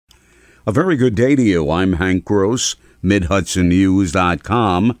A very good day to you. I'm Hank Gross,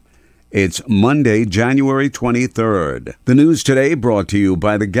 MidHudsonNews.com. It's Monday, January 23rd. The news today brought to you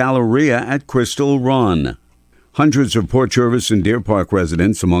by the Galleria at Crystal Run. Hundreds of Port Jervis and Deer Park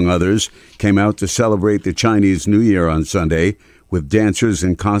residents, among others, came out to celebrate the Chinese New Year on Sunday with dancers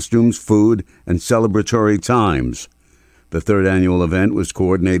in costumes, food, and celebratory times. The third annual event was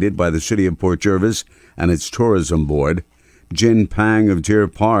coordinated by the City of Port Jervis and its Tourism Board. Jin Pang of Deer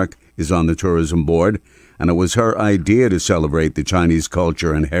Park is on the Tourism Board, and it was her idea to celebrate the Chinese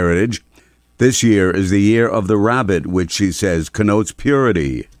culture and heritage. This year is the year of the rabbit, which she says connotes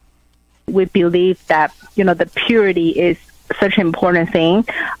purity. We believe that, the purity is such an important thing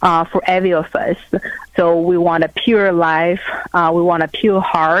for every of us. So we want a pure life, we want a pure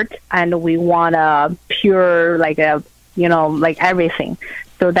heart, and we want a pure, like everything.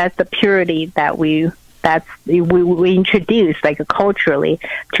 So that's the purity that we introduce, culturally,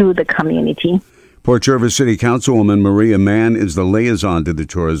 to the community. Port Jervis City Councilwoman Maria Mann is the liaison to the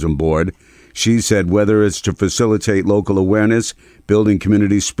Tourism Board. She said whether it's to facilitate local awareness, building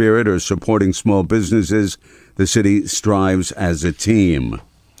community spirit, or supporting small businesses, the city strives as a team.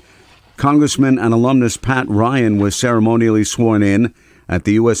 Congressman and alumnus Pat Ryan was ceremonially sworn in at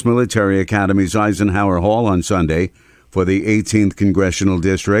the U.S. Military Academy's Eisenhower Hall on Sunday for the 18th Congressional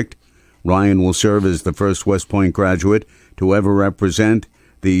District. Ryan will serve as the first West Point graduate to ever represent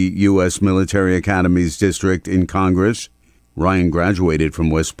the U.S. Military Academy's district in Congress. Ryan graduated from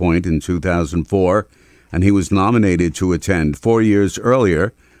West Point in 2004, and he was nominated to attend 4 years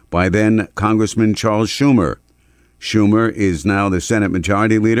earlier by then Congressman Charles Schumer. Schumer is now the Senate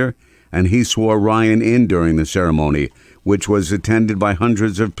Majority Leader, and he swore Ryan in during the ceremony, which was attended by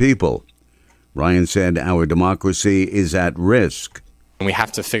hundreds of people. Ryan said our democracy is at risk. And we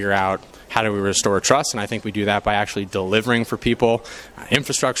have to figure out how do we restore trust, and I think we do that by actually delivering for people,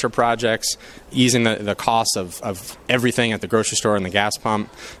 infrastructure projects, easing the cost of everything at the grocery store and the gas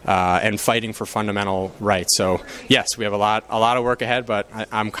pump, and fighting for fundamental rights. So yes, we have a lot of work ahead, but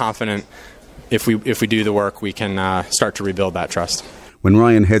I'm confident if we do the work, we can start to rebuild that trust. When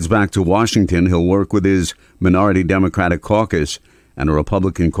Ryan heads back to Washington, he'll work with his minority Democratic caucus and a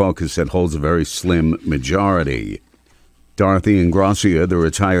Republican caucus that holds a very slim majority. Dorothy Ingracia, the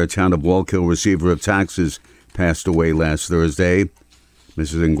retired Town of Wallkill receiver of taxes, passed away last Thursday.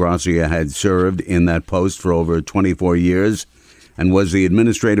 Mrs. Ingracia had served in that post for over 24 years and was the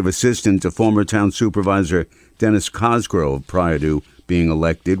administrative assistant to former town supervisor Dennis Cosgrove prior to being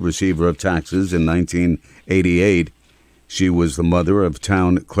elected receiver of taxes in 1988. She was the mother of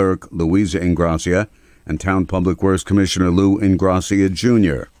town clerk Louisa Ingracia and town public works commissioner Lou Ingracia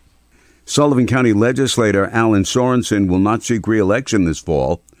Jr. Sullivan County legislator Alan Sorensen will not seek re-election this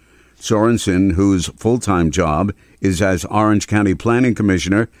fall. Sorensen, whose full-time job is as Orange County Planning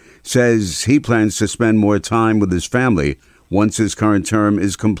Commissioner, says he plans to spend more time with his family once his current term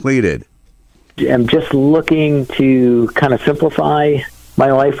is completed. I'm just looking to kind of simplify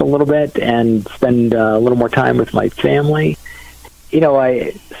my life a little bit and spend a little more time with my family.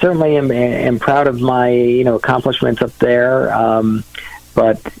 I certainly am proud of my, accomplishments up there,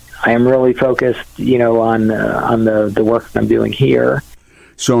 but I am really focused, on the work I'm doing here.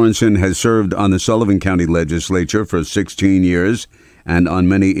 Sorensen has served on the Sullivan County Legislature for 16 years, and on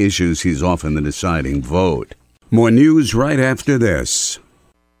many issues he's often the deciding vote. More news right after this.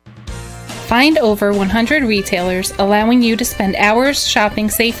 Find over 100 retailers allowing you to spend hours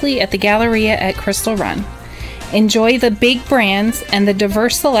shopping safely at the Galleria at Crystal Run. Enjoy the big brands and the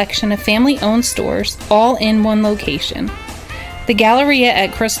diverse selection of family-owned stores all in one location. The Galleria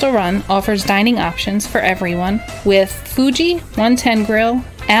at Crystal Run offers dining options for everyone with Fuji 110 Grill,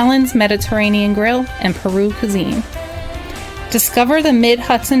 Allen's Mediterranean Grill, and Peru Cuisine. Discover the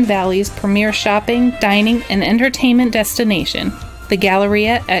Mid-Hudson Valley's premier shopping, dining, and entertainment destination, the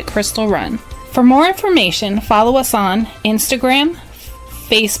Galleria at Crystal Run. For more information, follow us on Instagram,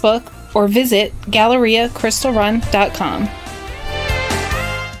 Facebook, or visit GalleriaCrystalRun.com.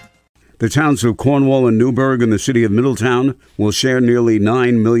 The towns of Cornwall and Newburgh and the city of Middletown will share nearly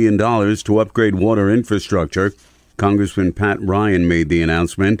 $9 million to upgrade water infrastructure. Congressman Pat Ryan made the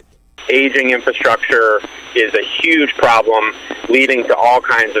announcement. Aging infrastructure is a huge problem, leading to all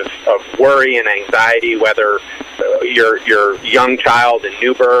kinds of worry and anxiety, whether your young child in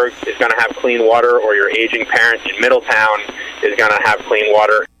Newburgh is going to have clean water or your aging parent in Middletown is going to have clean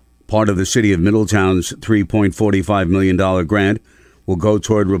water. Part of the city of Middletown's $3.45 million grant will go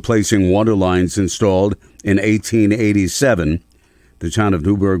toward replacing water lines installed in 1887. The town of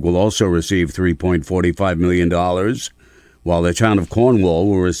Newburgh will also receive $3.45 million, while the town of Cornwall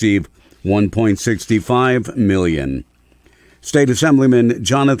will receive $1.65 million. State Assemblyman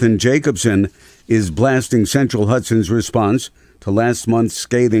Jonathan Jacobson is blasting Central Hudson's response to last month's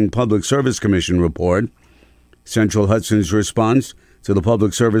scathing Public Service Commission report. Central Hudson's response to the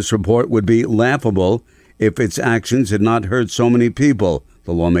Public Service report would be laughable if its actions had not hurt so many people,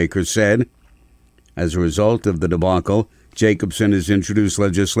 the lawmakers said. As a result of the debacle, Jacobson has introduced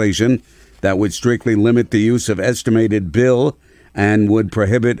legislation that would strictly limit the use of estimated bill and would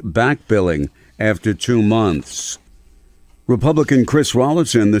prohibit back billing after 2 months. Republican Chris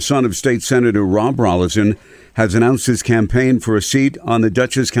Rollison, the son of State Senator Rob Rollison, has announced his campaign for a seat on the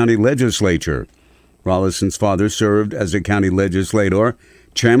Dutchess County Legislature. Rollison's father served as a county legislator,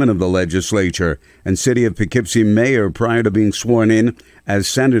 chairman of the legislature, and City of Poughkeepsie mayor prior to being sworn in as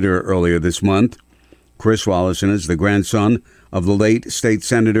senator earlier this month. Chris Rollison is the grandson of the late State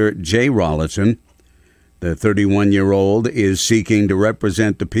Senator Jay Rollison. The 31-year-old is seeking to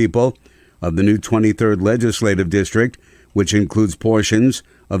represent the people of the new 23rd Legislative District, which includes portions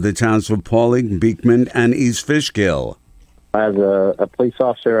of the towns of Paulding, Beekman, and East Fishkill. As a police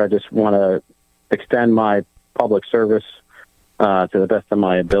officer, I just want to extend my public service to the best of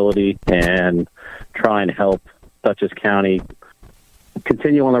my ability and try and help Dutchess County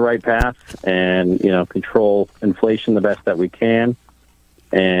continue on the right path and, control inflation the best that we can.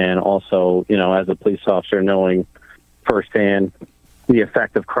 And also, as a police officer, knowing firsthand the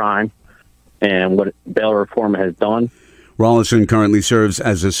effect of crime and what bail reform has done. Rollison currently serves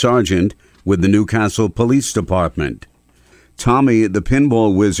as a sergeant with the Newcastle Police Department. Tommy, the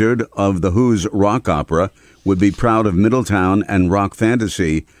pinball wizard of the Who's rock opera, would be proud of Middletown and Rock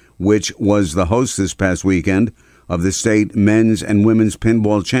Fantasy, which was the host this past weekend of the state men's and women's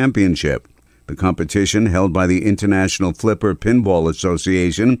pinball championship. The competition, held by the International Flipper Pinball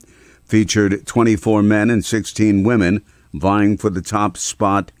Association, featured 24 men and 16 women vying for the top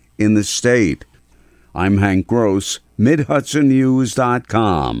spot in the state. I'm Hank Gross,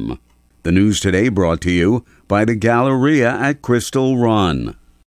 MidHudsonNews.com. The news today brought to you by the Galleria at Crystal Run.